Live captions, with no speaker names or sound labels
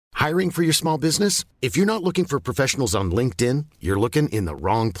Hiring for your small business? If you're not looking for professionals on LinkedIn, you're looking in the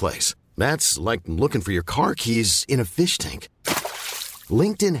wrong place. That's like looking for your car keys in a fish tank.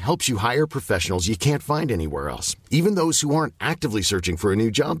 LinkedIn helps you hire professionals you can't find anywhere else, even those who aren't actively searching for a new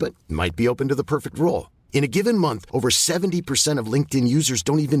job but might be open to the perfect role. In a given month, over 70% of LinkedIn users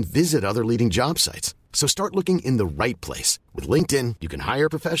don't even visit other leading job sites. So start looking in the right place. With LinkedIn, you can hire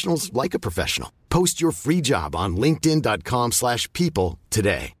professionals like a professional. Post your free job on linkedin.com/people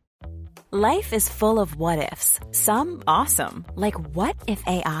today. Life is full of what-ifs. Some awesome, like what if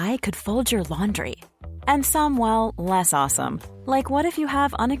AI could fold your laundry? And some, well, less awesome, like what if you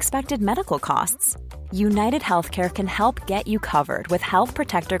have unexpected medical costs? United Healthcare can help get you covered with Health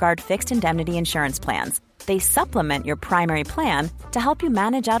Protector Guard fixed indemnity insurance plans. They supplement your primary plan to help you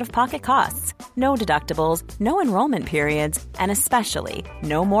manage out-of-pocket costs. No deductibles, no enrollment periods, and especially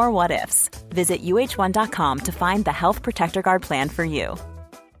no more what-ifs. Visit uh1.com to find the Health Protector Guard plan for you.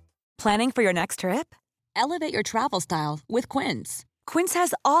 Planning for your next trip? Elevate your travel style with Quince. Quince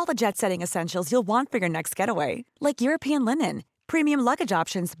has all the jet-setting essentials you'll want for your next getaway, like European linen, premium luggage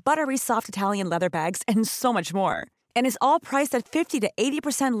options, buttery soft Italian leather bags, and so much more. And is all priced at 50 to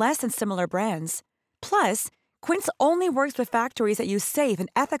 80% less than similar brands. Plus, Quince only works with factories that use safe and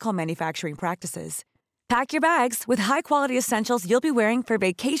ethical manufacturing practices. Pack your bags with high-quality essentials you'll be wearing for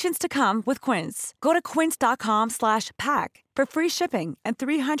vacations to come with Quince. Go to quince.com/pack for free shipping and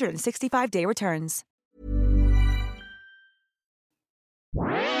 365-day returns.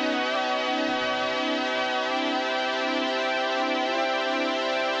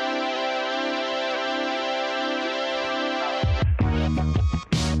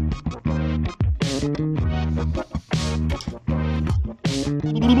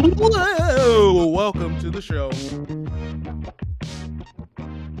 Whoa! Welcome to the show.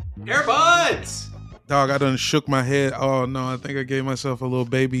 Airbuds! Dog, I done shook my head. Oh no, I think I gave myself a little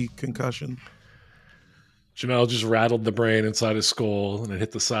baby concussion. Jamel just rattled the brain inside his skull and it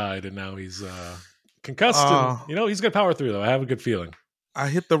hit the side, and now he's concussed. And, he's going to power through, though. I have a good feeling. I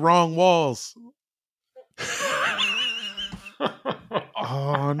hit the wrong walls.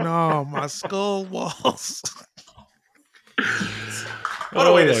 Oh no, my skull walls. What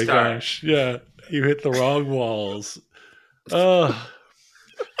a way to start. Gosh. Yeah, you hit the wrong walls.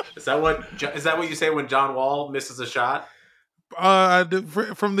 Is that what you say when John Wall misses a shot?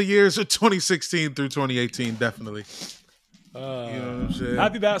 From the years of 2016 through 2018, definitely. You know what I'm saying?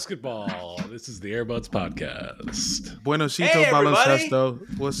 Happy basketball. This is the Airbuds podcast. Buenasito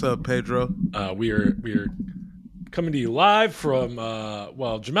baloncesto. What's up, Pedro? We are coming to you live from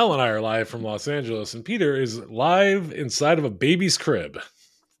Jamel and I are live from Los Angeles, and Peter is live inside of a baby's crib.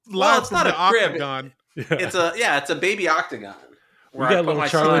 It's not a crib. Octagon. It's a baby octagon. We got little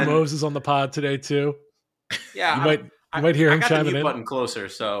Charlie Moses on the pod today too. Yeah, you might hear him chiming in. I got the mute button closer,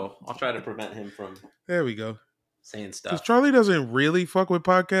 so I'll try to prevent him from. There we go. Saying stuff. Because Charlie doesn't really fuck with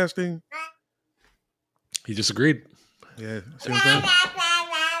podcasting. He just agreed. Yeah, same thing.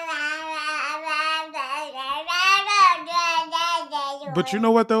 But you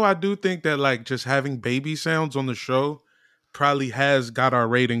know what though? I do think that like just having baby sounds on the show probably has got our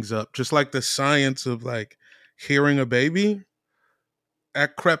ratings up. Just like the science of like hearing a baby,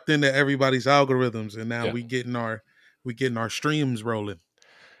 that crept into everybody's algorithms, and now we getting our streams rolling.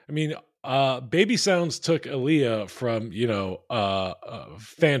 I mean, baby sounds took Aaliyah from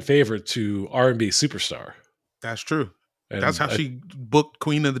fan favorite to R&B superstar. That's true. And that's how she booked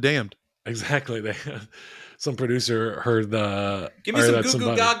Queen of the Damned. Exactly. Some producer heard the. Give me some goo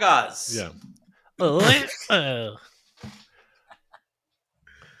goo gagas. Yeah.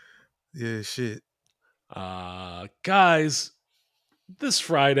 Yeah, shit. Guys, this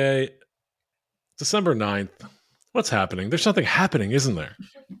Friday, December 9th, what's happening? There's something happening, isn't there?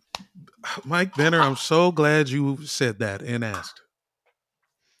 Mike Benner, I'm so glad you said that and asked.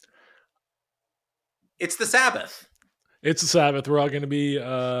 It's the Sabbath. It's the Sabbath. We're all going to be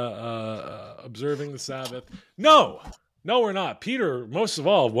observing the Sabbath. No, we're not. Peter, most of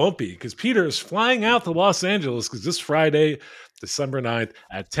all, won't be, because Peter is flying out to Los Angeles because this Friday, December 9th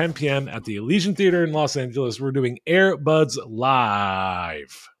at 10 p.m. at the Elysian Theater in Los Angeles, we're doing Airbuds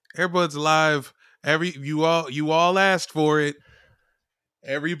Live. Airbuds Live. You all asked for it.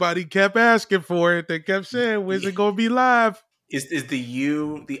 Everybody kept asking for it. They kept saying, when's it going to be live? Is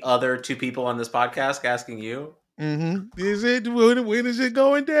the other two people on this podcast asking you? Mm-hmm. When is it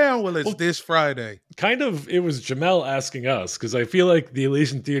going down? Well, it's this Friday. Kind of, it was Jamel asking us, because I feel like the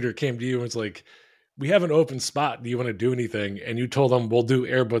Elysian Theater came to you and it's like, we have an open spot. Do you want to do anything? And you told them we'll do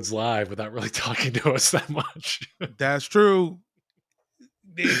Airbuds Live without really talking to us that much. That's true.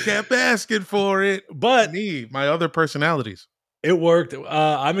 They kept asking for it. But my other personalities. It worked.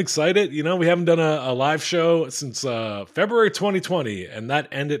 I'm excited. You know, we haven't done a live show since February 2020, and that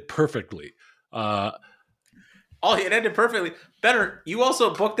ended perfectly. Oh, it ended perfectly. Benner, you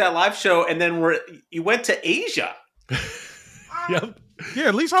also booked that live show, and then you went to Asia. Yep. Yeah,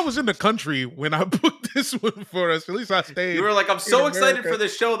 at least I was in the country when I booked this one for us. At least I stayed. You were like, I'm so excited for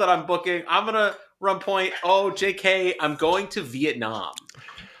this show that I'm booking. I'm going to run point. Oh, JK, I'm going to Vietnam.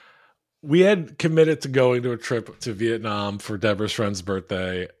 We had committed to going to a trip to Vietnam for Deborah's friend's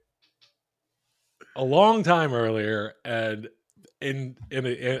birthday a long time earlier, and in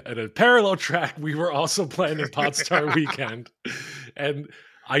a parallel track, we were also planning Podstar Weekend, and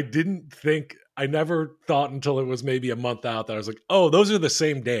I never thought until it was maybe a month out that I was like, oh, those are the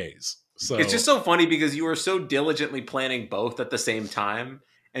same days. So it's just so funny because you were so diligently planning both at the same time.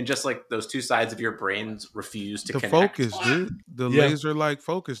 And just like those two sides of your brains refuse to connect. Focus, dude. Laser like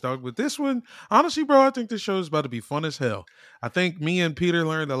focus, dog. But this one, honestly, bro, I think this show is about to be fun as hell. I think me and Peter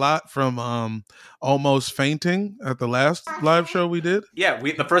learned a lot from almost fainting at the last live show we did. Yeah,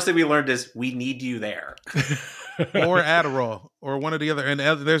 the first thing we learned is we need you there. Or Adderall, or one or the other. And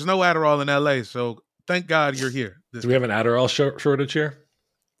there's no Adderall in LA, so thank God you're here. Do we have an Adderall shortage here?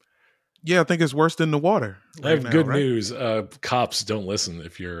 Yeah, I think it's worse than the water. I have good news. Cops, don't listen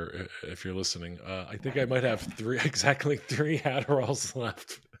if you're listening. I think I might have exactly three Adderalls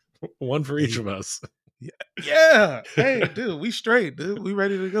left, one for each of us. Yeah. Hey, dude, we straight, dude. We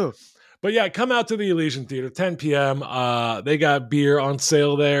ready to go. But yeah, come out to the Elysian Theater, 10 p.m. They got beer on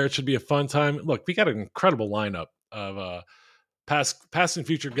sale there. It should be a fun time. Look, we got an incredible lineup of past and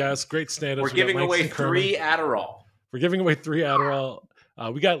future guests, great stand-ups. We're giving away 3 Adderall. We're giving away 3 Adderall.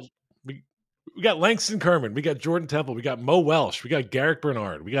 We got Langston Kerman, we got Jordan Temple, we got Mo Welsh, we got Garrick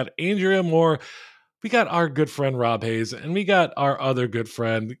Bernard, we got Andrea Moore, we got our good friend Rob Hayes, and we got our other good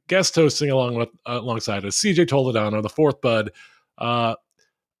friend guest hosting alongside us, CJ Toledano, the fourth bud. I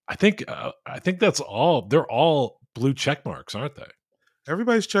think that's all. They're all blue check marks, aren't they?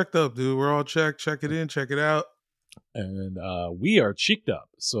 Everybody's checked up, dude. We're all checked. Check it in, check it out, and we are cheeked up.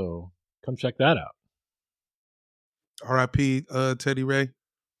 So come check that out. R.I.P. Teddy Ray.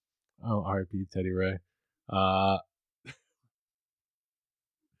 Oh, R.I.P. Teddy Ray. Well,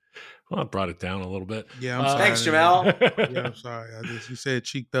 I brought it down a little bit. Yeah, I'm sorry. Thanks, Jamel. Yeah, I'm sorry. You said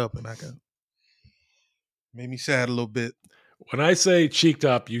cheeked up, and made me sad a little bit. When I say cheeked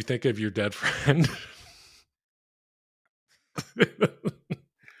up, you think of your dead friend.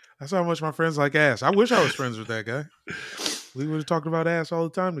 That's how much my friends like ass. I wish I was friends with that guy. We would have talked about ass all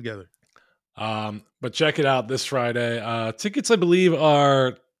the time together. But check it out this Friday. Tickets, I believe,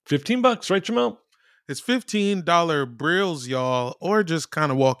 are $15, right, Jamel? It's $15 brills, y'all, or just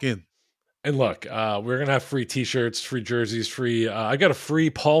kind of walk in. And look, we're going to have free t-shirts, free jerseys, free. I got a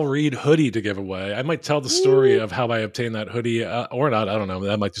free Paul Reed hoodie to give away. I might tell the story of how I obtained that hoodie or not. I don't know.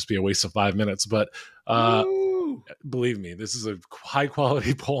 That might just be a waste of 5 minutes. But believe me, this is a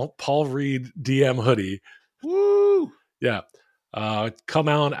high-quality Paul Reed DM hoodie. Woo! Yeah. Come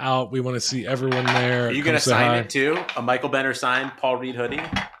on out. We want to see everyone there. Are you going to sign it too? A Michael Benner signed Paul Reed hoodie?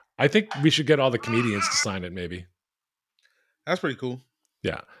 I think we should get all the comedians to sign it, maybe. That's pretty cool.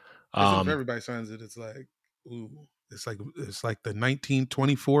 Yeah. If everybody signs it, it's like, ooh, it's like the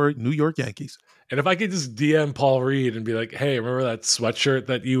 1924 New York Yankees. And if I could just DM Paul Reed and be like, hey, remember that sweatshirt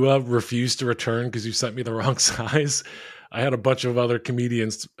that you refused to return because you sent me the wrong size? I had a bunch of other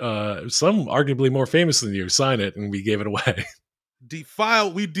comedians, some arguably more famous than you, sign it, and we gave it away.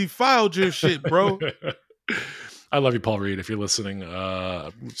 We defiled your shit, bro. I love you, Paul Reed. If you're listening, he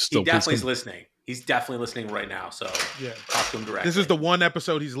definitely is listening. He's definitely listening right now. So yeah, talk to him directly. This is the one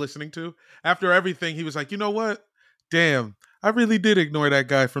episode he's listening to. After everything, he was like, you know what? Damn, I really did ignore that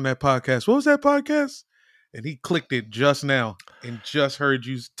guy from that podcast. What was that podcast? And he clicked it just now and just heard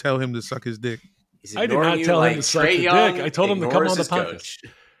you tell him to suck his dick. I did not tell him to suck the dick. I told him to come on the podcast.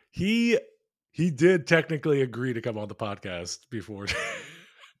 He did technically agree to come on the podcast before.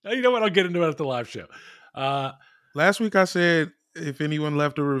 You know what? I'll get into it at the live show. Last week I said if anyone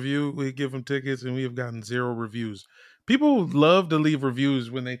left a review, we'd give them tickets, and we have gotten 0 reviews. People love to leave reviews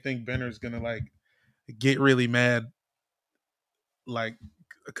when they think Benner's gonna like get really mad, like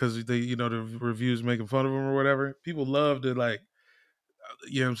because the reviews making fun of him or whatever. People love to like,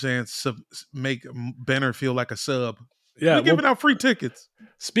 you know what I'm saying, make Benner feel like a sub. Yeah, we're giving out free tickets.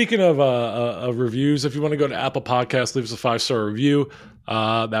 Speaking of reviews, if you want to go to Apple Podcasts, leave us a 5-star review.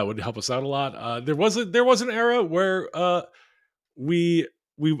 That would help us out a lot. There was an era where we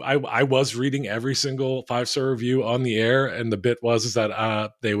I was reading every single 5-star review on the air, and the bit was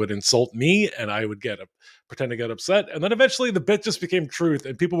that they would insult me, and I would pretend to get upset, and then eventually the bit just became truth,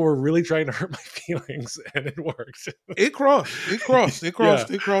 and people were really trying to hurt my feelings, and it worked. It crossed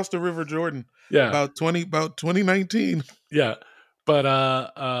the River Jordan. Yeah, about 2019. Yeah, but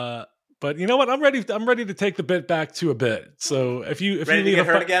you know what? I'm ready to take the bit back to a bit. So if you ready to get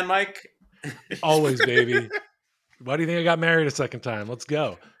hurt again, Mike, always, baby. Why do you think I got married a second time? Let's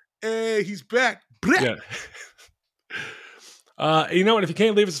go. Hey, he's back. Yeah. You know what? If you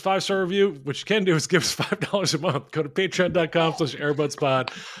can't leave us a 5-star review, what you can do is give us $5 a month. Go to patreon.com/airbudspod.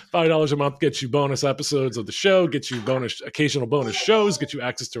 $5 a month gets you bonus episodes of the show, gets you occasional bonus shows, get you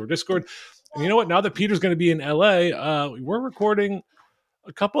access to our Discord. And you know what? Now that Peter's going to be in LA, we're recording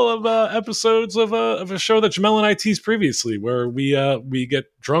a couple of episodes of a show that Jamel and I teased previously, where we get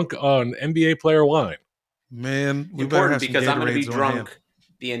drunk on NBA player wine. Man, we important because I'm going to be drunk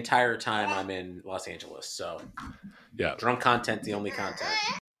the entire time I'm in Los Angeles. So, yeah, drunk content, the only content.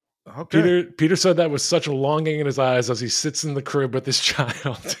 Okay. Peter said that with such a longing in his eyes as he sits in the crib with his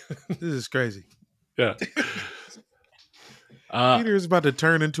child. This is crazy. Yeah. Peter is about to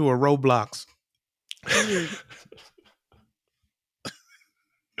turn into a Roblox.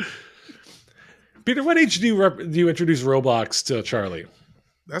 Peter, what age do you introduce Roblox to Charlie?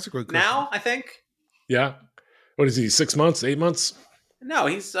 That's a good question. Now, I think. Yeah. What is he? 6 months? 8 months? No,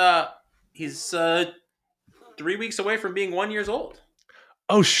 he's 3 weeks away from being 1 year old.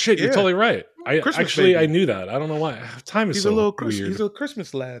 Oh shit! Yeah. You're totally right. Baby. I knew that. I don't know why. Time is he's so a little weird. He's a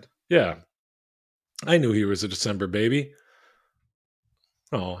Christmas lad. Yeah, I knew he was a December baby.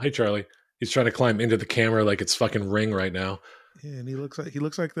 Oh, hey Charlie. He's trying to climb into the camera like it's fucking Ring right now. Yeah, and he looks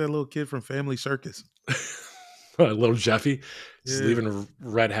like that little kid from Family Circus. Little Jeffy, just leaving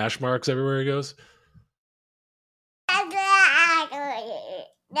red hash marks everywhere he goes.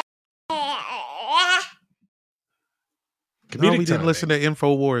 No, we didn't listen to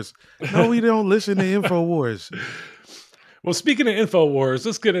InfoWars. No, we don't listen to InfoWars. Well, speaking of InfoWars,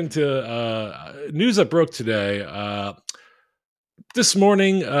 let's get into news that broke today. This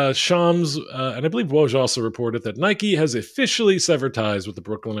morning, Shams, and I believe Woj also reported that Nike has officially severed ties with the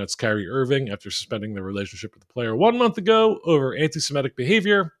Brooklyn Nets' Kyrie Irving after suspending their relationship with the player 1 month ago over anti-Semitic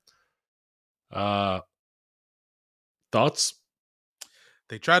behavior. Thoughts?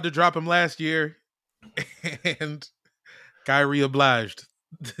 They tried to drop him last year, and Kyrie obliged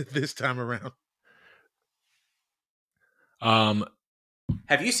this time around. Have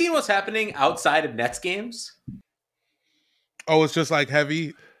you seen what's happening outside of Nets games? Oh, it's just like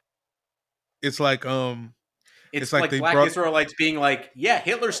heavy. It's like it's like Black Israelites being like, "Yeah,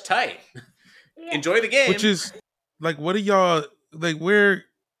 Hitler's tight. Enjoy the game." Which is like, what are y'all like? What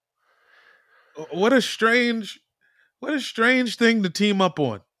a strange thing to team up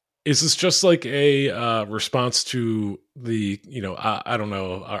on. Is this just like a response to the, I don't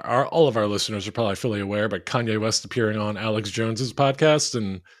know, all of our listeners are probably fully aware, but Kanye West appearing on Alex Jones's podcast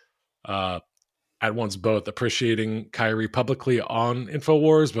and at once both appreciating Kyrie publicly on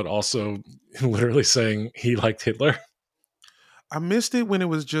InfoWars, but also literally saying he liked Hitler? I missed it when it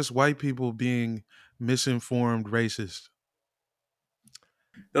was just white people being misinformed racist.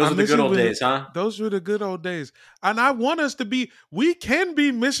 Those are the good old days, huh? Those were the good old days. And I want us to we can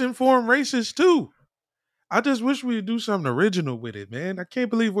be misinformed racists too. I just wish we'd do something original with it, man. I can't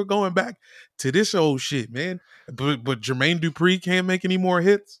believe we're going back to this old shit, man. But Jermaine Dupri can't make any more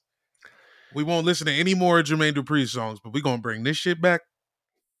hits. We won't listen to any more Jermaine Dupri songs, but we're going to bring this shit back.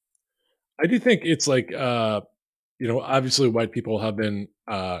 I do think it's like, obviously white people have been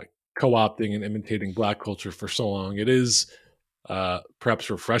co-opting and imitating Black culture for so long. It is perhaps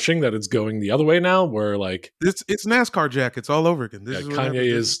refreshing that it's going the other way now, where like it's NASCAR jackets all over again. This is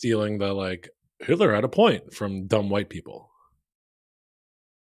Kanye is stealing the like Hitler had a point from dumb white people.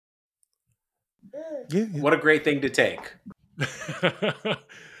 Yeah. What a great thing to take.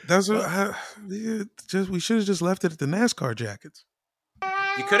 That's what we should have just left it at the NASCAR jackets.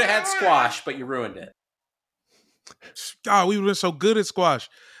 You could have had squash, but you ruined it. God, we were so good at squash.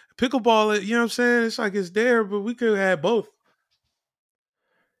 Pickleball, you know what I'm saying? It's like it's there, but we could have had both.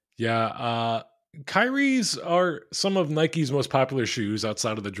 Yeah, Kyrie's are some of Nike's most popular shoes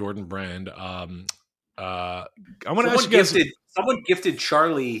outside of the Jordan brand. I want to ask you guys. Someone gifted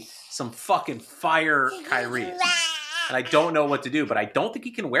Charlie some fucking fire Kyries, and I don't know what to do, but I don't think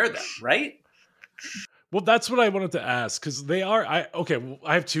he can wear them, right? Well, that's what I wanted to ask, because they are. I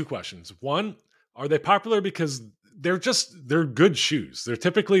have two questions. One, are they popular because they're good shoes? They're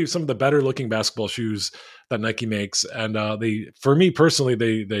typically some of the better looking basketball shoes that Nike makes, and for me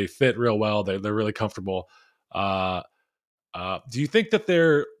personally, they fit real well. They're really comfortable. Do you think that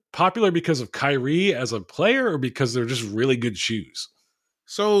they're popular because of Kyrie as a player or because they're just really good shoes?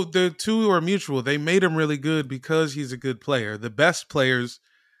 So the two are mutual. They made him really good because he's a good player. The best players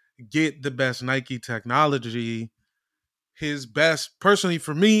get the best Nike technology. His best, personally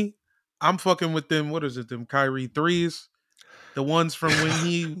for me, I'm fucking with them. What is it? Them Kyrie threes, the ones from when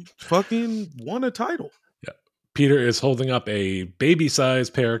he fucking won a title. Yeah, Peter is holding up a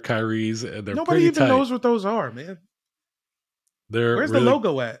baby-sized pair of Kyries. They're Nobody pretty even tight. knows what those are, man. They're Where's really... the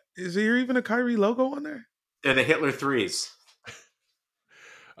logo at? Is there even a Kyrie logo on there? They're the Hitler threes.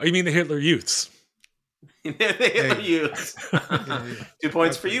 Oh, you mean the Hitler Youths? They're the Hitler Youths. 2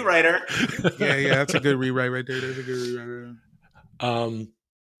 points for you, writer. Yeah, that's a good rewrite right there. That's a good rewrite.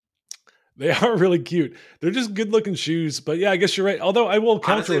 They are really cute. They're just good-looking shoes, but yeah, I guess you're right. Although I will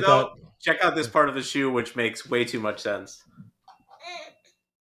counter with that. Check out this part of the shoe, which makes way too much sense.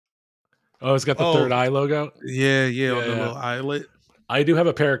 Oh, it's got the third eye logo. Yeah, on the little eyelet. I do have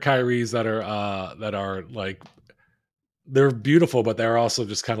a pair of Kyries that are like, they're beautiful, but they're also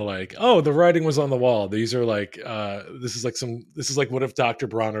just kind of like, oh, the writing was on the wall. These are like, this is like what if Dr.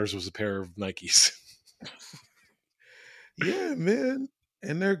 Bronner's was a pair of Nikes? Yeah, man.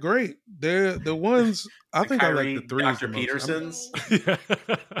 And they're great. They're the ones I think Kyrie, I like the threes. Dr. Peterson's.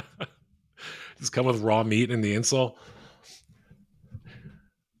 Just come with raw meat in the insole.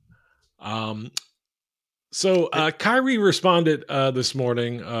 So Kyrie responded this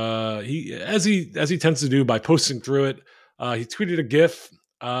morning. He as he tends to do by posting through it. He tweeted a GIF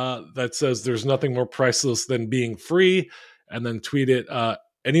that says, "There's nothing more priceless than being free," and then tweeted,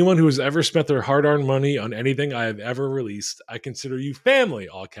 "Anyone who has ever spent their hard-earned money on anything I have ever released, I consider you family,"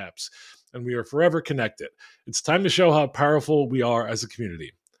 all caps, "and we are forever connected. It's time to show how powerful we are as a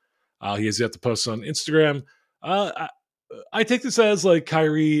community." He has yet to post on Instagram. I take this as like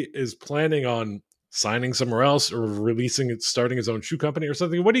Kyrie is planning on signing somewhere else or starting his own shoe company or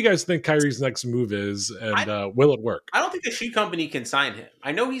something. What do you guys think Kyrie's next move is, and will it work? I don't think a shoe company can sign him.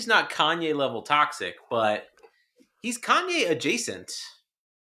 I know he's not Kanye level toxic, but he's Kanye adjacent.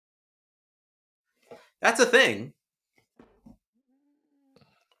 That's a thing.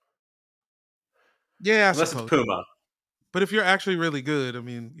 Yeah, unless it's Puma. But if you're actually really good, I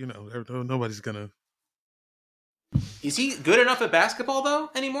mean, nobody's gonna. Is he good enough at basketball though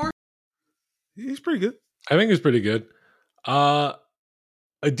anymore? He's pretty good. I think he's pretty good.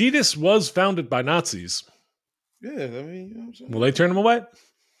 Adidas was founded by Nazis. Yeah, I mean, you know what I'm saying? Will they turn him away?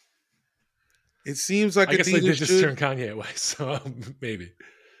 It seems like I guess Adidas they did just turn Kanye away, so maybe.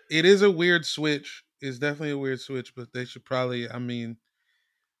 It is a weird switch. It's definitely a weird switch, but they should probably,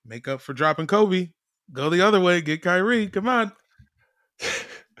 make up for dropping Kobe. Go the other way, get Kyrie. Come on.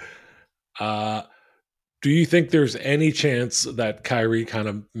 Do you think there's any chance that Kyrie kind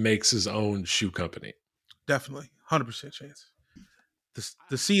of makes his own shoe company? Definitely. 100% chance.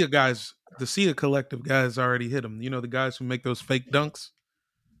 The Sia collective guys already hit him. You know, the guys who make those fake dunks?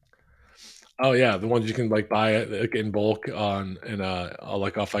 Oh yeah, the ones you can like buy in bulk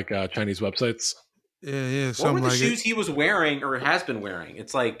off Chinese websites. Yeah. What were the shoes he was wearing or has been wearing?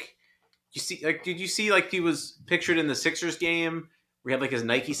 It's like did you see like he was pictured in the Sixers game where he had like his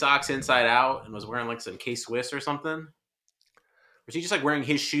Nike socks inside out and was wearing like some K-Swiss or something? Or is he just like wearing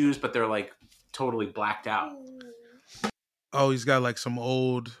his shoes but they're like totally blacked out? Oh, he's got like some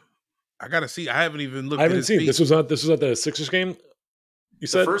old. I gotta see. I haven't even looked. I haven't seen. This was at the Sixers game. You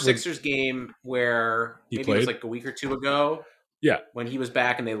said the first Sixers game where maybe it was like a week or two ago. Yeah, when he was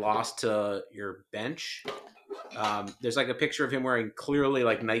back and they lost to your bench. There's like a picture of him wearing clearly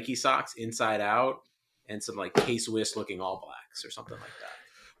like Nike socks inside out and some like K-Swiss looking All Blacks or something like that.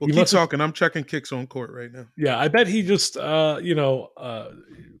 Well, keep talking. I'm checking kicks on court right now. Yeah, I bet he just, went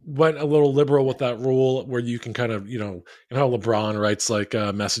a little liberal with that rule where you can kind of, how LeBron writes like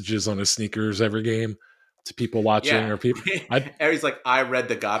messages on his sneakers every game to people watching or people. He's like, I read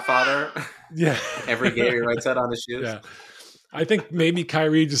The Godfather. Yeah. Every game he writes that on his shoes. Yeah. I think maybe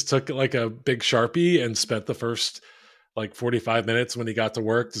Kyrie just took like a big Sharpie and spent the first like 45 minutes when he got to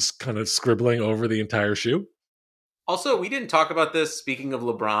work just kind of scribbling over the entire shoe. Also, we didn't talk about this, speaking of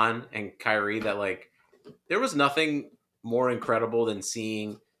LeBron and Kyrie, that like there was nothing more incredible than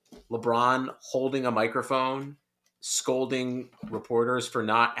seeing LeBron holding a microphone, scolding reporters for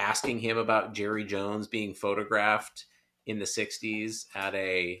not asking him about Jerry Jones being photographed in the 60s at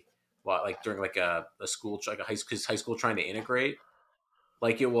during like a school, like his high school trying to integrate.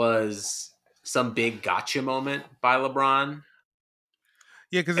 Like it was some big gotcha moment by LeBron.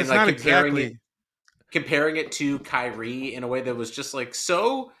 Yeah, because it's not exactly... Comparing it to Kyrie in a way that was just like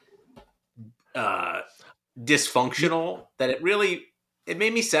so dysfunctional that it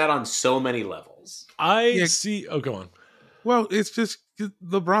made me sad on so many levels. See. Oh, go on. Well, it's just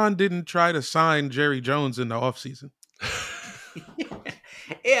LeBron didn't try to sign Jerry Jones in the offseason.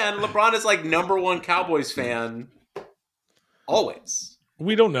 And LeBron is like number one Cowboys fan always.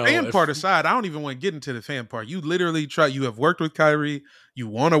 We don't know. Fan part aside, I don't even want to get into the fan part. You literally you have worked with Kyrie. You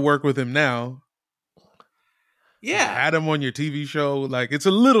want to work with him now. Yeah. You had him on your TV show. Like, it's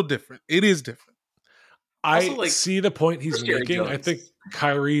a little different. It is different. I Also, like, see the point he's Jerry making. Jones. I think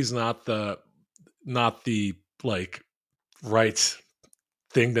Kyrie's not the like right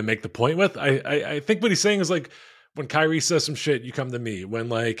thing to make the point with. I think what he's saying is like when Kyrie says some shit, you come to me. When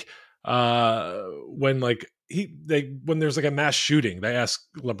when there's like a mass shooting, they ask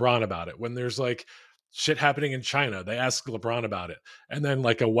LeBron about it. When there's like shit happening in China, they ask LeBron about it. And then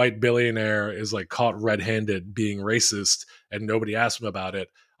like a white billionaire is like caught red-handed being racist and nobody asked him about it.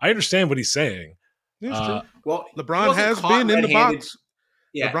 I understand what he's saying. It's true. Well, LeBron has been in the box.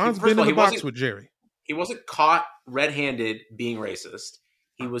 Yeah, LeBron's been in the box with Jerry. He wasn't caught red-handed being racist.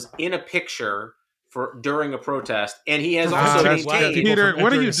 He was in a picture during a protest, and he has also maintained. Peter,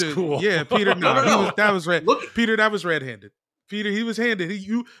 what are you doing? Yeah, Peter, no. That was red. Look, Peter, that was red-handed. Peter, he was handed.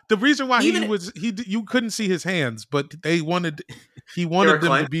 The reason why you couldn't see his hands, but he wanted them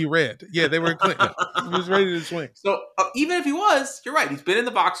to be red. Yeah, they were in Clinton. He was ready to swing. So even if he was, you're right. He's been in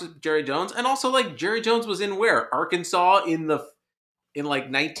the box with Jerry Jones, and also like Jerry Jones was in where Arkansas in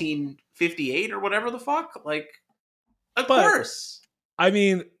like 1958 or whatever the fuck. Like, of course. I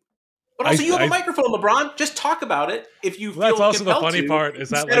mean. But also, you have a microphone, LeBron. Just talk about it if you feel that's also the funny to, part. Is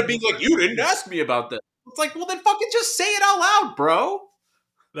that instead of being like, you didn't ask me about this. It's like, well, then fucking just say it out loud, bro.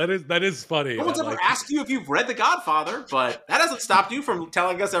 That is funny. No one's ever asked you if you've read The Godfather, but that hasn't stopped you from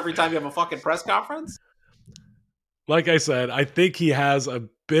telling us every time you have a fucking press conference. Like I said, I think he has a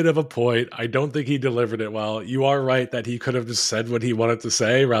bit of a point. I don't think he delivered it well. You are right that he could have just said what he wanted to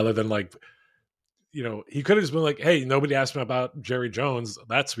say rather than like, he could have just been like, hey, nobody asked me about Jerry Jones.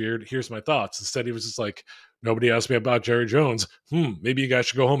 That's weird. Here's my thoughts. Instead, he was just like, nobody asked me about Jerry Jones. Maybe you guys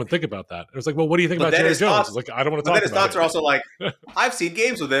should go home and think about that. It was like, well, what do you think about Jerry Jones? Like, I don't want to talk about it. His thoughts are also like, I've seen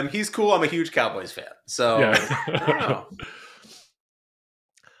games with him. He's cool. I'm a huge Cowboys fan. So, yeah. I don't know.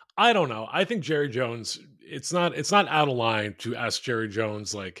 I don't know. I think Jerry Jones, it's not out of line to ask Jerry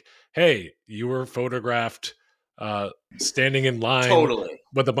Jones, like, hey, you were photographed standing in line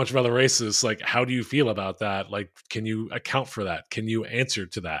with a bunch of other racists. Like, how do you feel about that? Like, can you account for that? Can you answer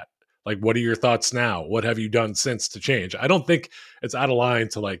to that? Like, what are your thoughts now? What have you done since to change? I don't think it's out of line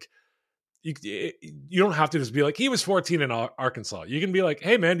to like, you don't have to just be like, he was 14 in Arkansas. You can be like,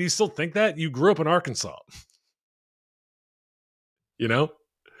 hey man, do you still think that? You grew up in Arkansas.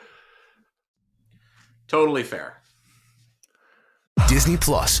 Totally fair. Disney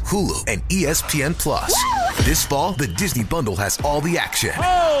Plus, Hulu, and ESPN Plus. This fall, the Disney Bundle has all the action.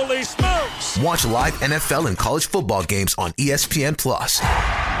 Holy smokes! Watch live NFL and college football games on ESPN Plus.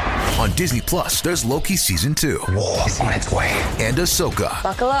 On Disney Plus, there's Loki Season 2. War is on its way. And Ahsoka.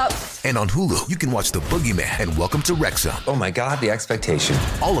 Buckle up. And on Hulu, you can watch The Boogeyman and Welcome to Wrexham. Oh my God, the expectation.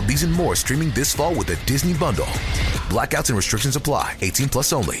 All of these and more streaming this fall with the Disney Bundle. Blackouts and restrictions apply. 18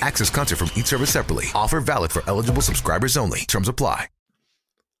 plus only. Access content from each service separately. Offer valid for eligible subscribers only. Terms apply.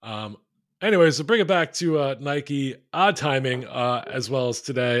 Anyways, to bring it back to Nike, odd timing, as well as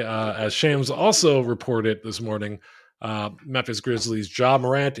today, as Shams also reported this morning, Memphis Grizzlies' Ja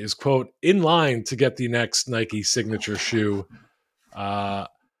Morant is, quote, in line to get the next Nike signature shoe.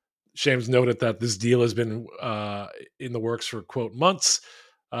 Shams noted that this deal has been in the works for, quote, months.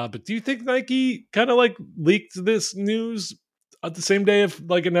 But do you think Nike kind of like leaked this news at the same day of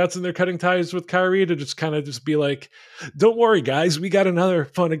like announcing they're cutting ties with Kyrie to just kind of just be like, don't worry, guys, we got another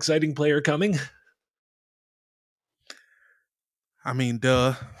fun, exciting player coming? I mean,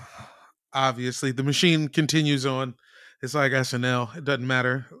 duh. Obviously, the machine continues on. It's like SNL. It doesn't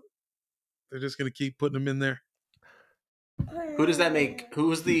matter. They're just going to keep putting them in there. Who does that make?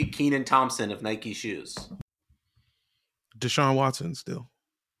 Who's the Kenan Thompson of Nike shoes? Deshaun Watson still.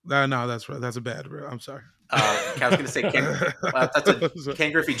 No, that's right. That's a bad. I'm sorry. I was going to say that's a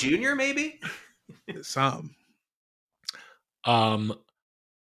Ken Griffey Jr. maybe. Some.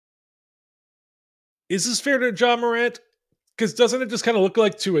 Is this fair to Ja Morant? Because doesn't it just kind of look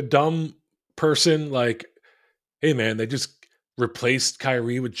like to a dumb person, like, hey man, they just replaced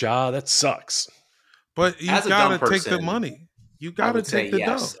Kyrie with Ja. That sucks. But you gotta take the money. You gotta take the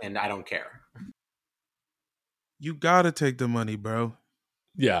dough. And I don't care. You gotta take the money, bro.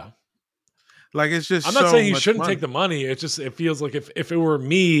 Yeah. Like, it's just I'm not saying he shouldn't money. take the money. It feels like if it were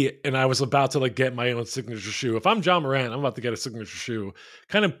me and I was about to like get my own signature shoe, if I'm Ja Morant, I'm about to get a signature shoe,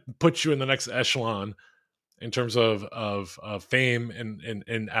 kind of puts you in the next echelon in terms of fame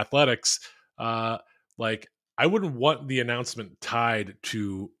and athletics. Like, I wouldn't want the announcement tied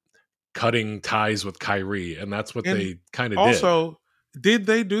to cutting ties with Kyrie, and that's what And they kind of did. Also, did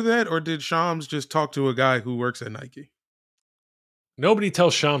they do that, or did Shams just talk to a guy who works at Nike? Nobody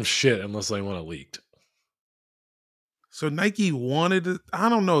tells Shams shit unless they want it leaked. So Nike wanted it. I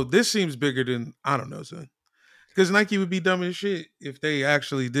don't know. This seems bigger than, I don't know, son. Because Nike would be dumb as shit if they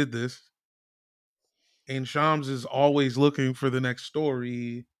actually did this. And Shams is always looking for the next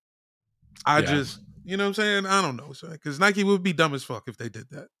story. You know what I'm saying? I don't know, son. Because Nike would be dumb as fuck if they did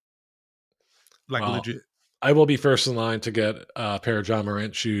that. Like, legit. I will be first in line to get a pair of John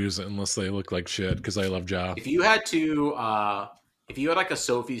Morant shoes unless they look like shit because I love Ja. If you had like a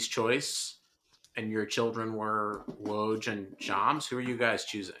Sophie's Choice and your children were Woj and Shams, who are you guys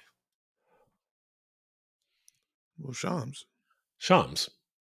choosing? Well, Shams.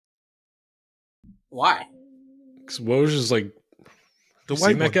 Why? Because Woj is like, the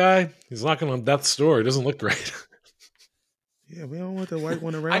white white that guy? He's knocking on death's door. He doesn't look great. Yeah, we don't want the white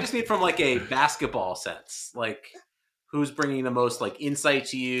one around. I just mean from like a basketball sense, like who's bringing the most like insight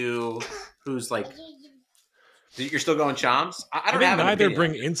to you? Who's like, you're still going Shams? I don't have an neither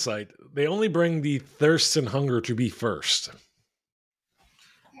opinion. bring insight. They only bring the thirst and hunger to be first.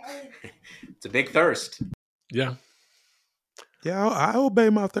 It's a big thirst. Yeah. Yeah, I obey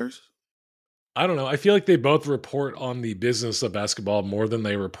my thirst. I don't know. I feel like they both report on the business of basketball more than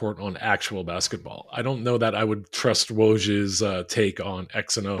they report on actual basketball. I don't know that I would trust Woj's take on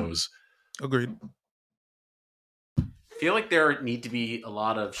X and O's. Agreed. I feel like there need to be a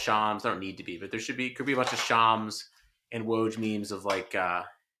lot of Shams. There don't need to be, but could be a bunch of Shams and Woj memes of like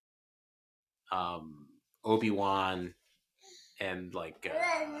Obi-Wan and like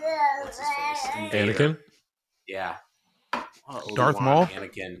what's his face? Anakin? Yeah. Darth Maul?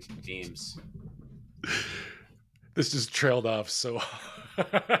 Anakin memes. This just trailed off so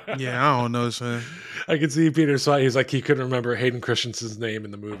Yeah, I don't know, son. I can see Peter Swite. He's like, he couldn't remember Hayden Christensen's name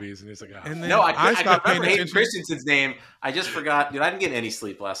in the movies. And he's like, And then no, I stopped remember paying Hayden attention. Christensen's name. I just forgot. Dude, I didn't get any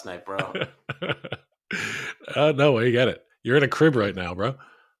sleep last night, bro. No way, you get it. You're in a crib right now, bro.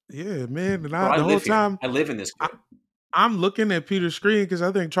 Yeah, man. And Bro, the whole time, I live in this crib. I'm looking at Peter's screen because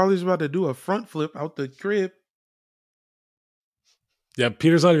I think Charlie's about to do a front flip out the crib. Yeah,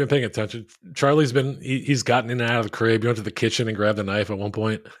 Peter's not even paying attention. Charlie's he's gotten in and out of the crib. He went to the kitchen and grabbed a knife at one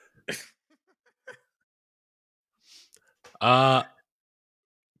point.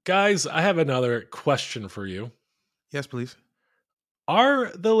 Guys, I have another question for you. Yes, please. Are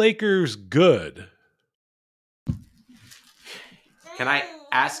the Lakers good? Can I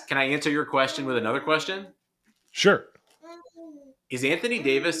answer your question with another question? Sure. Is Anthony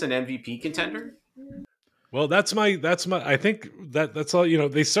Davis an MVP contender? Well, that's my I think that's all,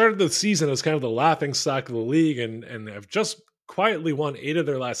 they started the season as kind of the laughing stock of the league and have just quietly won 8 of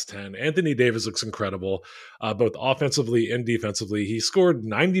their last 10. Anthony Davis looks incredible, both offensively and defensively. He scored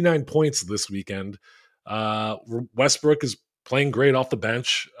 99 points this weekend. Westbrook is playing great off the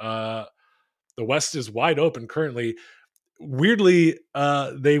bench. The West is wide open currently. Weirdly,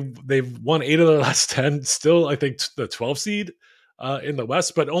 they've won 8 of their last 10. Still, I think the 12 seed in the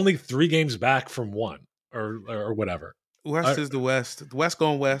West, but only 3 games back from 1 or whatever. West is the West. The West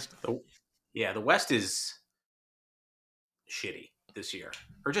going West. Yeah, the West is shitty this year,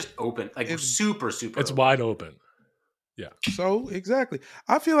 or just open, like it's super. It's open. Wide open. Yeah. So exactly,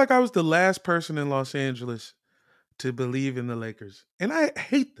 I feel like I was the last person in Los Angeles to believe in the Lakers, and I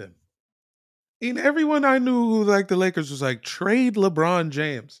hate them. And everyone I knew who liked the Lakers was like, trade LeBron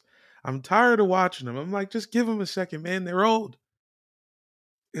James. I'm tired of watching them. I'm like, just give them a second, man. They're old.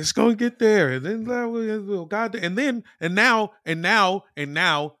 It's gonna get there, and then God, and now,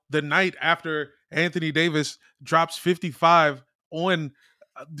 the night after Anthony Davis drops 55 on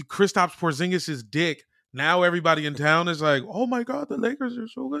Kristaps Porzingis' dick, now everybody in town is like, "Oh my God, the Lakers are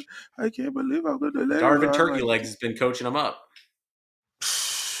so good! I can't believe how good the Lakers are." Darvin Turkey Legs has been coaching them up.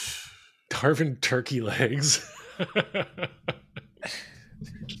 Darvin Turkey Legs.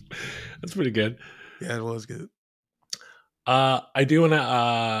 That's pretty good. Yeah, it was good. I do want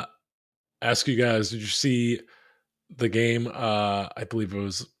to ask you guys, did you see the game, I believe it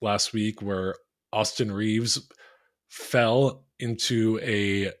was last week, where Austin Reeves fell into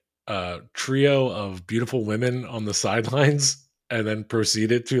a trio of beautiful women on the sidelines and then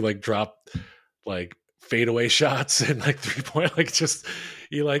proceeded to drop fadeaway shots and 3-point,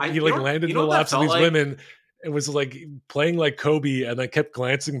 he landed in the laps of these women. It was playing like Kobe, and I kept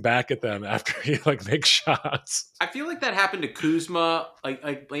glancing back at them after he makes shots. I feel like that happened to Kuzma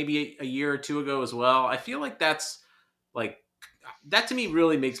like maybe a year or two ago as well. I feel like that's that to me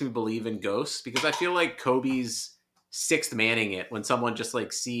really makes me believe in ghosts, because I feel like Kobe's sixth manning it when someone just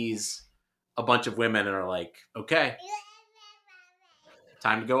sees a bunch of women and are like, okay,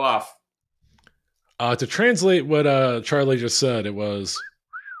 time to go off. To translate what Charlie just said, it was...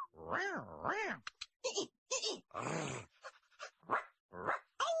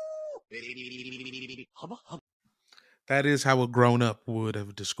 That is how a grown-up would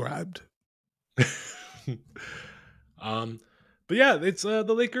have described. But yeah, it's the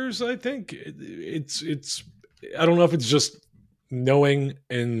Lakers. I think it's. I don't know if it's just knowing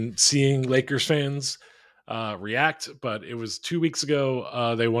and seeing Lakers fans react, but it was 2 weeks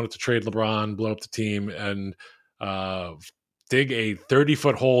ago. They wanted to trade LeBron, blow up the team, and dig a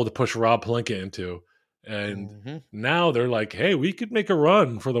 30-foot hole to push Rob Pelinka into. And now they're like, hey, we could make a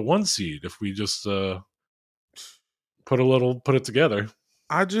run for the 1 seed if we just put it together.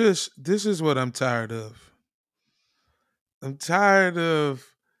 This is what I'm tired of. I'm tired of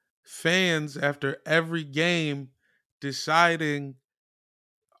fans after every game deciding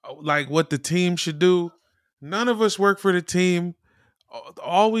like what the team should do. None of us work for the team.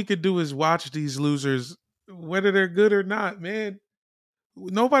 All we could do is watch these losers, whether they're good or not, man.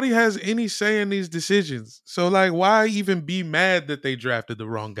 Nobody has any say in these decisions. So, like, why even be mad that they drafted the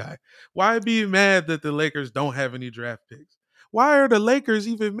wrong guy? Why be mad that the Lakers don't have any draft picks? Why are the Lakers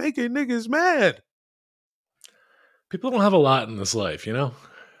even making niggas mad? People don't have a lot in this life, you know?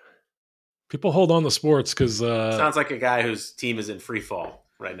 People hold on to sports because... Sounds like a guy whose team is in free fall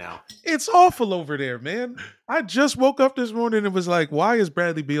right now. It's awful over there, man. I just woke up this morning and was like, why is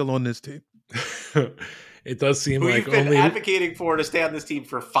Bradley Beal on this team? It does seem like you've been advocating for to stay on this team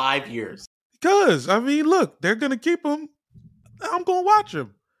for 5 years. Because, I mean, look, they're going to keep him. I'm going to watch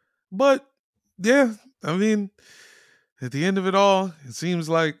him. But, yeah, I mean, at the end of it all, it seems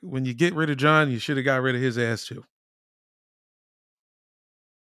like when you get rid of John, you should have got rid of his ass too.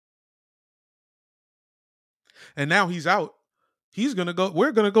 And now he's out. He's going to go.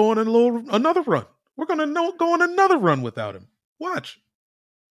 We're going to go on another run. We're going to go on another run without him. Watch.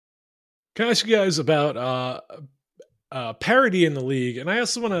 Can I ask you guys about parity in the league? And I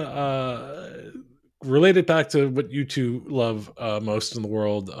also want to relate it back to what you two love most in the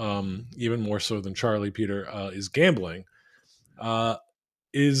world, even more so than Charlie, Peter, is gambling.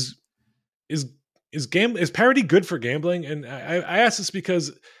 Is parity good for gambling? And I ask this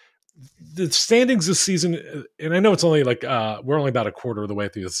because the standings this season, and I know it's only like we're only about a quarter of the way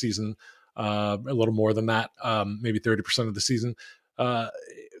through the season, a little more than that, maybe 30% of the season.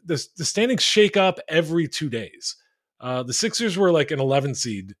 The standings shake up every 2 days. The Sixers were like an 11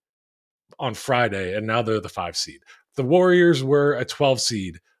 seed on Friday, and now they're the 5 seed. The Warriors were a 12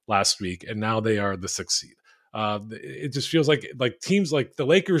 seed last week, and now they are the 6 seed. It just feels like teams like the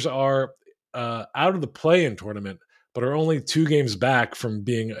Lakers are out of the play-in tournament, but are only 2 games back from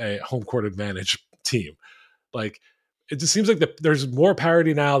being a home court advantage team. Like, it just seems like there's more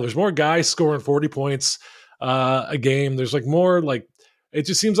parity now. There's more guys scoring 40 points a game. There's like more like, it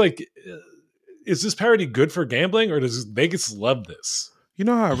just seems like, is this parity good for gambling, or does Vegas love this? You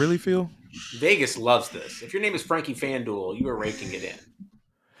know how I really feel? Vegas loves this. If your name is Frankie FanDuel, you are raking it in.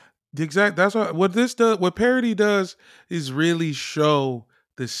 That's what this does. What parity does is really show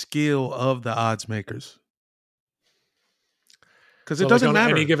the skill of the odds makers. Because it doesn't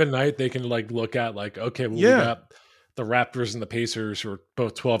matter. Any given night, they can like look at like, okay, well, we got the Raptors and the Pacers who are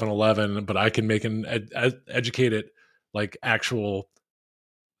both 12 and 11, but I can make an educated, like actual,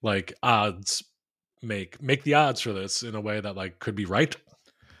 like odds make the odds for this in a way that like could be right.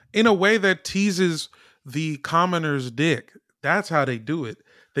 In a way that teases the commoner's dick. That's how they do it.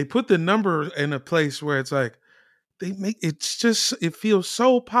 They put the number in a place where it's like, it feels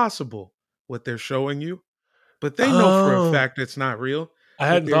so possible what they're showing you. But they know for a fact it's not real. I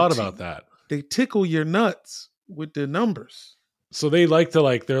hadn't thought about that. They tickle your nuts with the numbers. So they like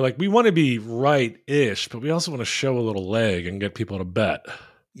to they're like, we want to be right-ish, but we also want to show a little leg and get people to bet.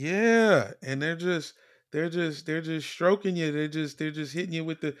 Yeah. And they're just stroking you. They're just hitting you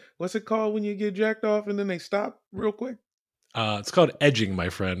with the, what's it called when you get jacked off and then they stop real quick? It's called edging, my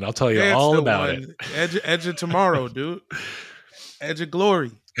friend. I'll tell you all about it. Edge of tomorrow, dude. Edge of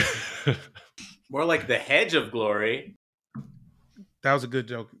glory. More like the hedge of glory. That was a good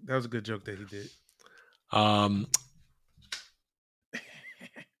joke. That was a good joke that he did.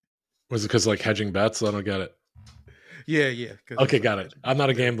 Was it because like hedging bets? I don't get it. Yeah. Okay, got it. I'm not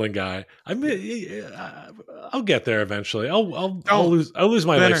a gambling guy. I'll get there eventually. I'll lose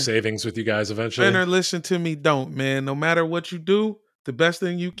my life savings with you guys eventually. Benner, listen to me. Don't, man. No matter what you do, the best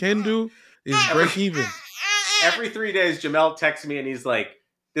thing you can do is break even. Every 3 days, Jamel texts me and he's like,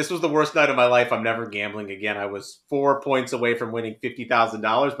 "This was the worst night of my life. I'm never gambling again. I was 4 points away from winning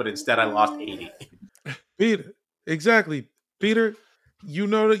 $50,000, but instead I lost 80." Peter, exactly. Peter, You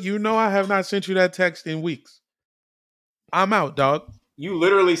know I have not sent you that text in weeks. I'm out, dog. You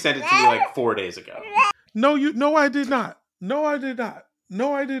literally sent it to me like 4 days ago. No, I did not. No, I did not.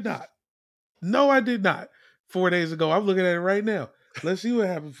 No, I did not. No, I did not. 4 days ago. I'm looking at it right now. Let's see what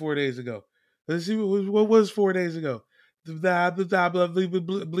happened 4 days ago. Let's see what was 4 days ago. The bleep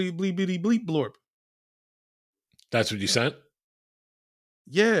blorp. That's what you sent?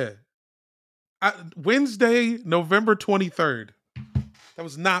 Yeah. Wednesday, November 23rd. That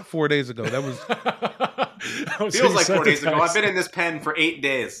was not 4 days ago. That was feels like 4 days ago. I've been in this pen for 8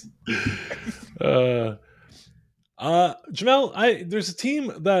 days. Jamel, there's a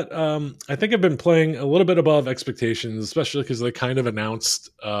team that I think have been playing a little bit above expectations, especially because they kind of announced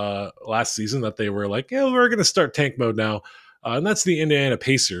last season that they were like, yeah, we're going to start tank mode now. And that's the Indiana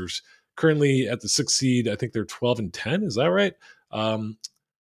Pacers, currently at the 6th seed. I think they're 12-10. Is that right?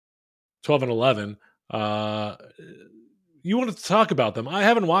 12-11. You wanted to talk about them. I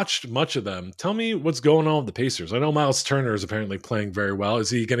haven't watched much of them. Tell me what's going on with the Pacers. I know Miles Turner is apparently playing very well.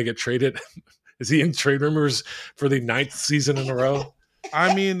 Is he going to get traded? Is he in trade rumors for the 9th season in a row?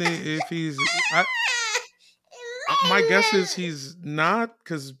 I mean, if he's... my guess is he's not,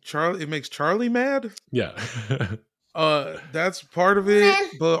 because it makes Charlie mad. Yeah. That's part of it.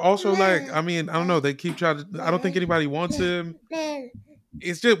 But also, like, I mean, I don't know. They keep trying to... I don't think anybody wants him.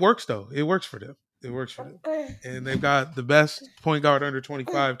 It works, though. It works for them. It works for them. And they've got the best point guard under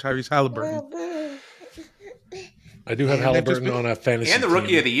 25, Tyrese Halliburton. I do have Halliburton on a fantasy and the rookie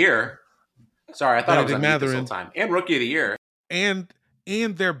team. of the year. Sorry, I thought I was on mute this whole Matherin. time. And rookie of the year. And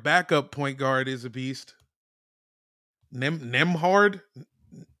their backup point guard is a beast. Nembhard?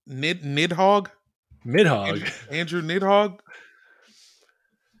 Nidhogg? Andrew Nidhogg?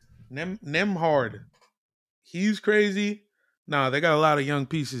 Nembhard. He's crazy. Nah, they got a lot of young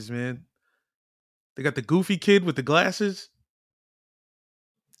pieces, man. They got the goofy kid with the glasses.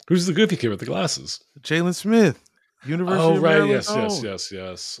 Who's the goofy kid with the glasses? Jalen Smith. University of Maryland.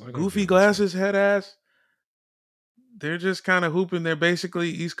 Yes. Goofy glasses, head ass. They're just kind of hooping. They're basically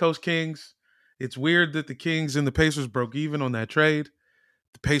East Coast Kings. It's weird that the Kings and the Pacers broke even on that trade.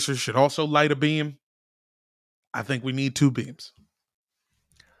 The Pacers should also light a beam. I think we need 2 beams.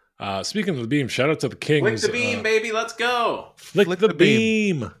 Speaking of the beam, shout out to the Kings. Flick the beam, baby. Let's go. Flick the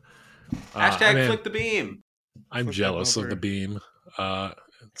beam. Hashtag flick the beam. I'm jealous of the beam.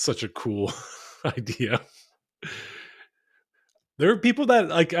 It's such a cool idea. There are people that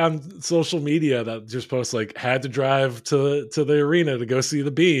like on social media that just post like had to drive to the arena to go see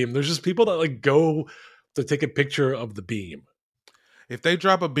the beam. There's just people that like go to take a picture of the beam. If they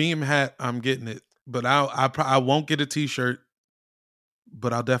drop a beam hat, I'm getting it. But I won't get a t-shirt,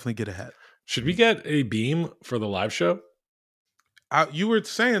 but I'll definitely get a hat. Should we get a beam for the live show? You were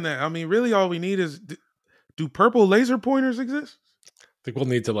saying that. I mean, really all we need is, do purple laser pointers exist? I think we'll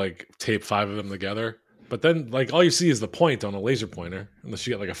need to like tape 5 of them together. But then like all you see is the point on a laser pointer, unless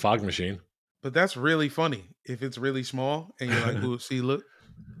you get like a fog machine. But that's really funny if it's really small and you're like, ooh, see, look.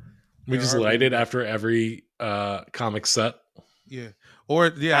 We just light it after every comic set. Yeah.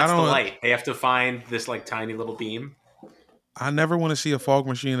 Or, yeah, That's the light. They have to find this like tiny little beam. I never want to see a fog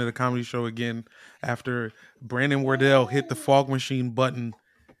machine at a comedy show again after Brandon Wardell hit the fog machine button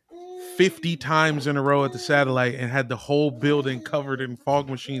 50 times in a row at the Satellite and had the whole building covered in fog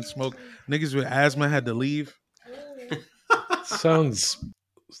machine smoke. Niggas with asthma had to leave. Sounds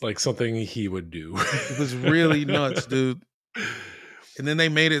like something he would do. It was really nuts, dude. And then they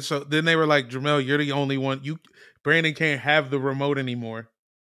made it so then they were like, Jamel, you're the only one. Brandon can't have the remote anymore.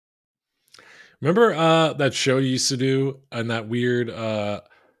 Remember that show you used to do and that weird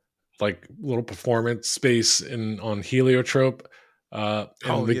like little performance space on Heliotrope?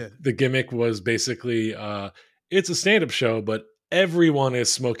 The gimmick was basically it's a stand-up show, but everyone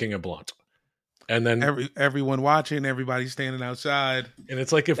is smoking a blunt. And then everyone watching, everybody standing outside. And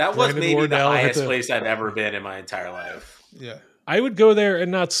it's like if that was Brandon maybe Wardell the highest place I've ever been in my entire life. Yeah. I would go there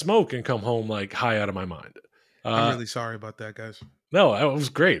and not smoke and come home like high out of my mind. I'm really sorry about that, guys. No, it was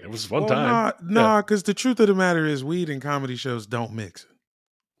great. It was one time. Nah, because the truth of the matter is weed and comedy shows don't mix.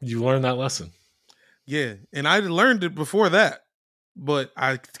 You learned that lesson. Yeah, and I learned it before that, but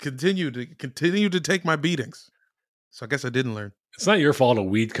I continue to take my beatings. So I guess I didn't learn. It's not your fault a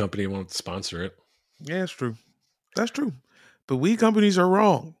weed company won't sponsor it. Yeah, it's true. That's true. But weed companies are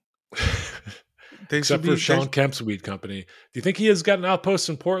wrong. Except for Sean Kemp's weed company. Do you think he has got an outpost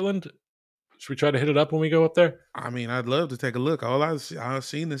in Portland? Should we try to hit it up when we go up there? I mean, I'd love to take a look. All I've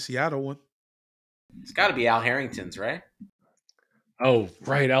seen the Seattle one. It's got to be Al Harrington's, right? Oh,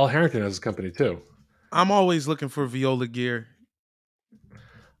 right. Al Harrington has a company too. I'm always looking for viola gear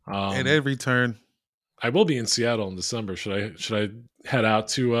at every turn. I will be in Seattle in December. Should I head out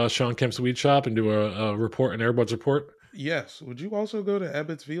to Sean Kemp's weed shop and do a report, an Airbuds report? Yes. Would you also go to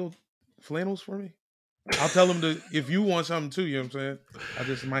Ebbets Field Flannels for me? I'll tell them to, if you want something too, you know what I'm saying? I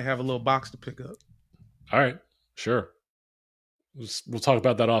just might have a little box to pick up. All right, sure. We'll talk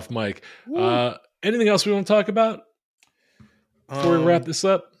about that off mic. Anything else we want to talk about before we wrap this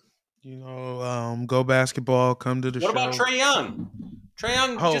up? Go basketball, come to the show. What about Trae Young? Trae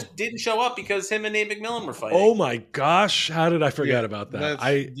Young just didn't show up because him and Nate McMillan were fighting. Oh my gosh, how did I forget about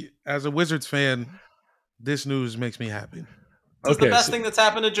that? As a Wizards fan, this news makes me happy. It's the best thing that's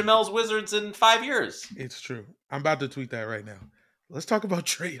happened to Jamel's Wizards in 5 years. It's true. I'm about to tweet that right now. Let's talk about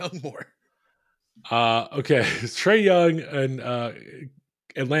Trae Young more. Okay, Trae Young and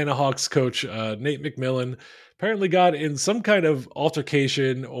Atlanta Hawks coach Nate McMillan apparently got in some kind of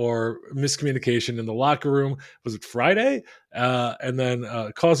altercation or miscommunication in the locker room. Was it Friday? And then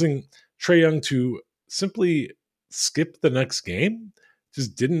causing Trae Young to simply skip the next game.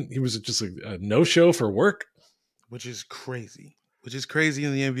 He was just a no-show for work. Which is crazy. Which is crazy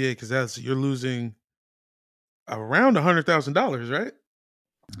in the NBA because you're losing around $100,000, right?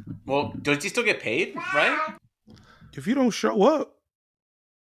 Well, does he still get paid, right? If you don't show up,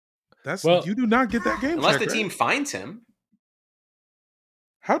 you do not get that game unless check, the team finds him.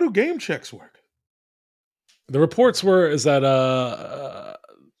 How do game checks work? The reports were that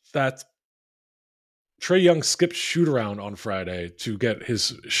Trae Young skipped shoot around on Friday to get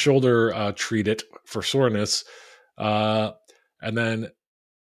his shoulder treated for soreness, and then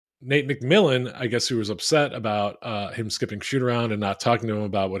Nate McMillan, I guess, who was upset about him skipping shoot around and not talking to him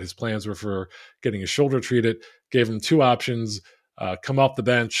about what his plans were for getting his shoulder treated, gave him two options: come off the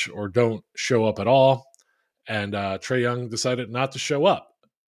bench or don't show up at all. And Trae Young decided not to show up.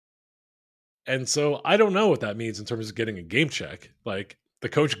 And so I don't know what that means in terms of getting a game check. Like, the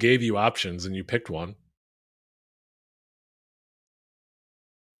coach gave you options and you picked one.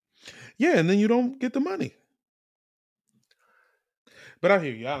 Yeah, and then you don't get the money. But I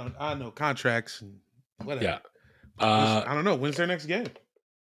hear you. I know contracts and whatever. Yeah. I don't know. When's their next game?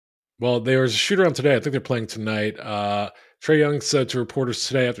 Well, there was a shoot around today. I think they're playing tonight. Trae Young said to reporters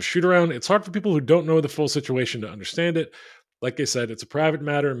today after shoot around, "It's hard for people who don't know the full situation to understand it. Like I said, it's a private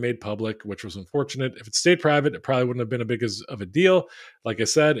matter made public, which was unfortunate. If it stayed private, it probably wouldn't have been a big of a deal. Like I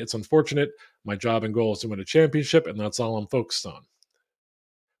said, it's unfortunate. My job and goal is to win a championship, and that's all I'm focused on."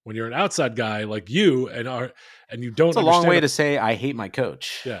 When you're an outside guy like you and you don't, it's a long way to say I hate my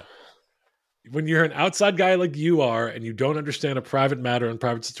coach. Yeah. When you're an outside guy like you are and you don't understand a private matter and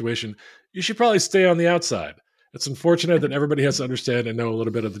private situation, you should probably stay on the outside. It's unfortunate that everybody has to understand and know a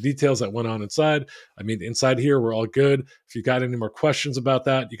little bit of the details that went on inside. I mean, inside here, we're all good. If you got any more questions about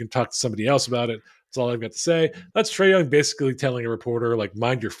that, you can talk to somebody else about it. That's all I've got to say. That's Trae Young basically telling a reporter, like,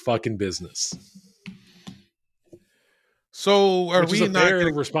 mind your fucking business. So Which is a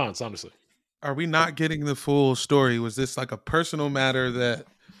fair response, honestly. Are we not getting the full story? Was this like a personal matter that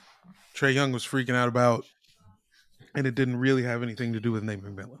Trae Young was freaking out about, and it didn't really have anything to do with Nate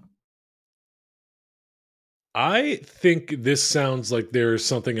McMillan? I think this sounds like there's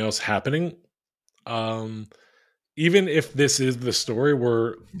something else happening. Even if this is the story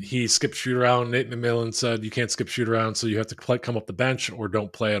where he skipped shoot around, Nate McMillan said, "You can't skip shoot around, so you have to come up the bench or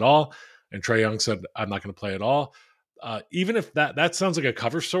don't play at all." And Trae Young said, "I'm not going to play at all." Even if that sounds like a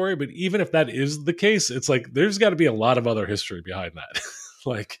cover story, but even if that is the case, it's like there's got to be a lot of other history behind that.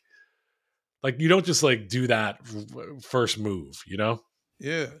 like you don't just like do that first move, you know?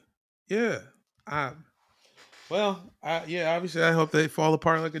 Yeah. Obviously I hope they fall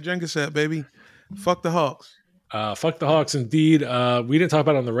apart like a Jenga set, baby. Fuck the Hawks. Fuck the Hawks, indeed. We didn't talk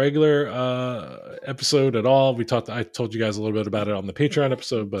about it on the regular episode at all. I told you guys a little bit about it on the Patreon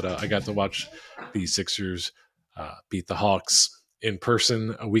episode, but I got to watch the Sixers beat the Hawks in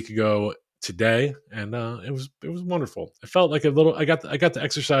person a week ago today, and it was wonderful. It felt like I got to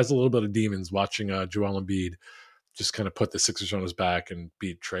exercise a little bit of demons watching Joel Embiid just kind of put the Sixers on his back and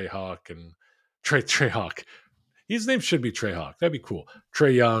beat Trey Hawk. His name should be Trey Hawk. That'd be cool.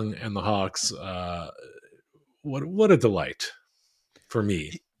 Trae Young and the Hawks. What a delight for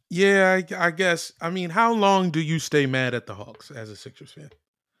me. Yeah, I guess. I mean, how long do you stay mad at the Hawks as a Sixers fan?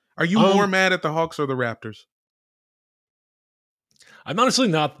 Are you more mad at the Hawks or the Raptors? I'm honestly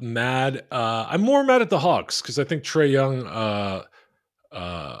not mad. I'm more mad at the Hawks because I think Trae Young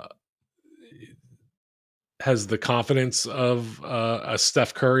has the confidence of a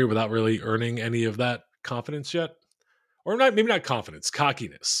Steph Curry without really earning any of that confidence yet. Or maybe not confidence,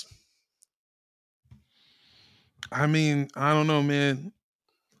 cockiness. I mean, I don't know, man.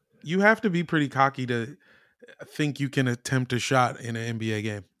 You have to be pretty cocky to think you can attempt a shot in an NBA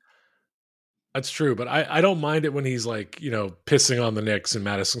game. That's true, but I don't mind it when he's like, pissing on the Knicks in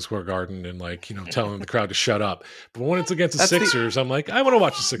Madison Square Garden and like, telling the crowd to shut up. But when it's against the Sixers, I'm like, I want to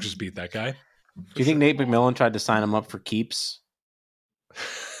watch the Sixers beat that guy. Do you think Nate McMillan tried to sign him up for keeps?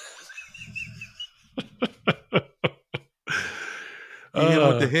 He hit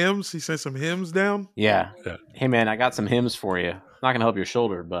with the hymns. He sent some hymns down. Yeah. Hey man, I got some hymns for you. Not gonna help your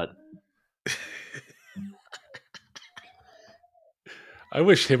shoulder, but I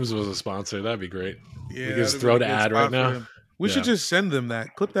wish Hims was a sponsor. That'd be great. Yeah, we can just throw the ad right now. We should just send them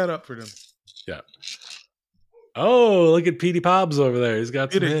that. Clip that up for them. Yeah. Oh, look at Petey Pobbs over there. He's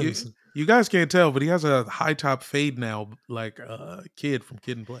got some Hims. You guys can't tell, but he has a high top fade now, like a kid from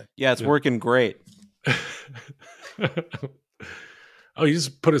Kid and Play. Yeah, it's working great. Oh, he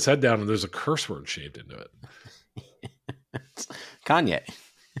just put his head down and there's a curse word shaved into it. Kanye.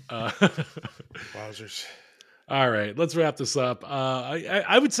 Wowzers. All right, let's wrap this up.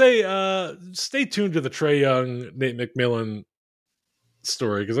 I would say stay tuned to the Trae Young, Nate McMillan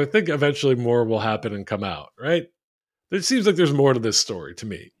story because I think eventually more will happen and come out, right? It seems like there's more to this story to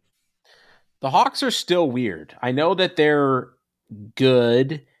me. The Hawks are still weird. I know that they're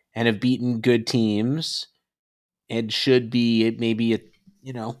good and have beaten good teams and should be maybe a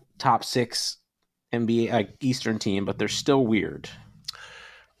top 6 NBA Eastern team, but they're still weird.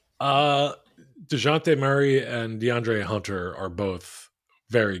 DeJounte Murray and DeAndre Hunter are both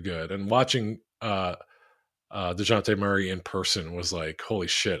very good. And watching DeJounte Murray in person was like, holy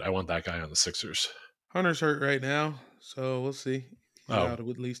shit, I want that guy on the Sixers. Hunter's hurt right now, so we'll see. He's out at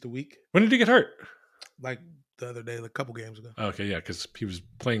least a week. When did he get hurt? Like the other day, like a couple games ago. Okay, yeah, because he was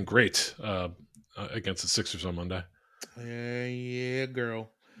playing great against the Sixers on Monday. Yeah,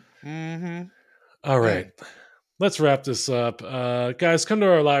 girl. Mm-hmm. All right. Let's wrap this up. Guys, come to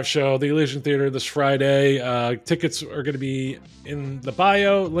our live show, the Elysian Theater, this Friday. Tickets are going to be in the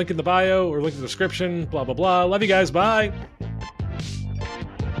bio, link in the bio, or link in the description, blah, blah, blah. Love you guys. Bye.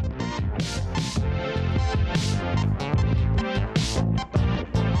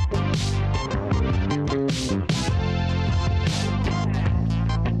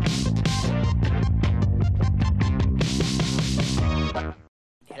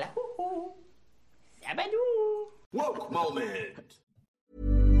 Woke moment.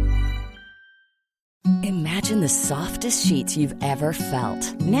 Imagine the softest sheets you've ever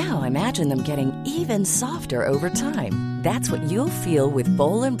felt. Now imagine them getting even softer over time. That's what you'll feel with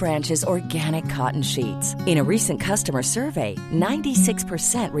Boll & Branch's organic cotton sheets. In a recent customer survey,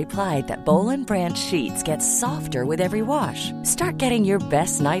 96% replied that Boll & Branch sheets get softer with every wash. Start getting your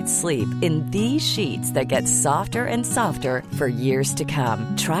best night's sleep in these sheets that get softer and softer for years to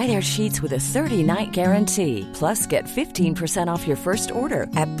come. Try their sheets with a 30-night guarantee. Plus, get 15% off your first order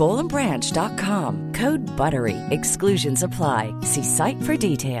at bollandbranch.com. Code BUTTERY. Exclusions apply. See site for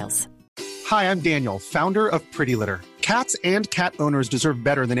details. Hi, I'm Daniel, founder of Pretty Litter. Cats and cat owners deserve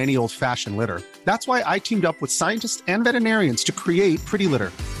better than any old-fashioned litter. That's why I teamed up with scientists and veterinarians to create Pretty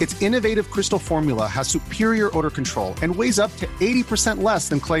Litter. Its innovative crystal formula has superior odor control and weighs up to 80% less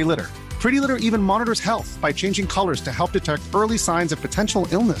than clay litter. Pretty Litter even monitors health by changing colors to help detect early signs of potential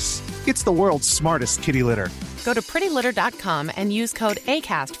illness. It's the world's smartest kitty litter. Go to prettylitter.com and use code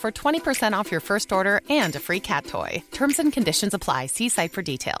ACAST for 20% off your first order and a free cat toy. Terms and conditions apply. See site for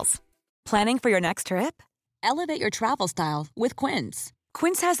details. Planning for your next trip? Elevate your travel style with Quince.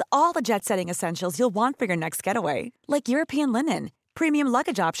 Quince has all the jet-setting essentials you'll want for your next getaway, like European linen, premium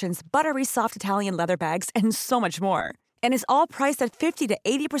luggage options, buttery soft Italian leather bags, and so much more. And is all priced at 50 to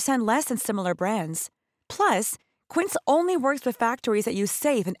 80% less than similar brands. Plus, Quince only works with factories that use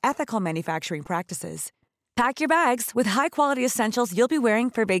safe and ethical manufacturing practices. Pack your bags with high-quality essentials you'll be wearing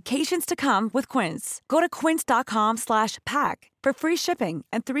for vacations to come with Quince. Go to quince.com/pack for free shipping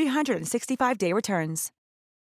and 365-day returns.